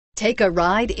Take a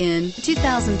ride in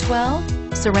 2012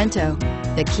 Sorento.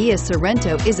 The Kia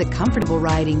Sorento is a comfortable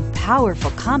riding, powerful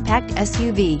compact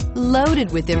SUV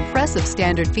loaded with impressive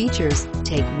standard features.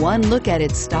 Take one look at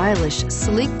its stylish,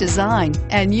 sleek design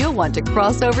and you'll want to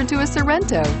cross over to a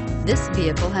Sorento. This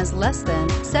vehicle has less than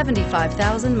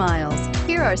 75,000 miles.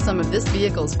 Here are some of this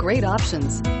vehicle's great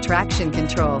options: traction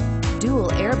control, dual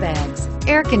airbags,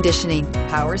 air conditioning,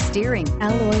 power steering,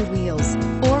 alloy wheels,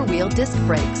 four-wheel disc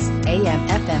brakes,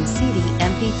 AM/FM CD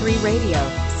MP3 radio,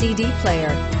 CD player,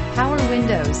 power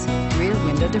windows, rear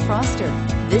window defroster.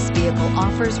 This vehicle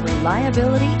offers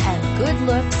reliability and good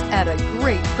looks at a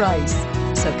great price.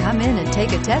 So come in and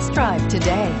take a test drive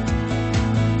today.